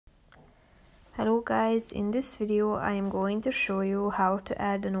Hello guys, in this video I am going to show you how to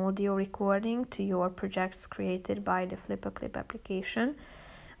add an audio recording to your projects created by the FlipaClip application.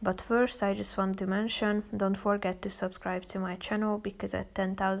 But first I just want to mention, don't forget to subscribe to my channel because at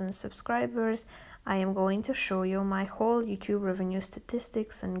 10,000 subscribers I am going to show you my whole YouTube revenue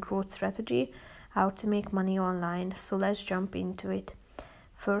statistics and growth strategy, how to make money online. So let's jump into it.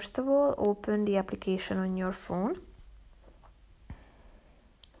 First of all, open the application on your phone.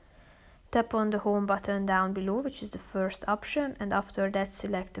 Tap on the home button down below, which is the first option, and after that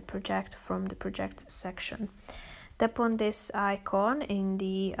select the project from the project section. Tap on this icon in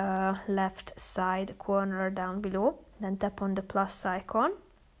the left side corner down below, then tap on the plus icon,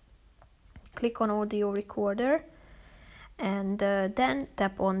 click on audio recorder, and then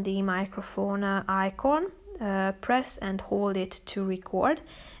tap on the microphone icon, press and hold it to record,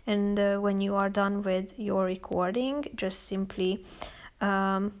 and when you are done with your recording, just simply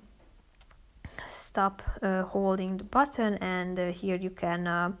stop holding the button, and here you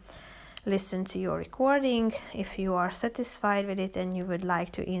can listen to your recording. If you are satisfied with it and you would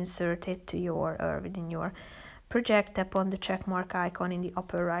like to insert it to your within your project, tap on the check mark icon in the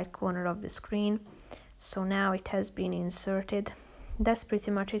upper right corner of the screen. So now it has been inserted. That's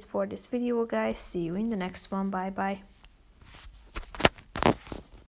pretty much it for this video, guys. See you in the next one. Bye bye.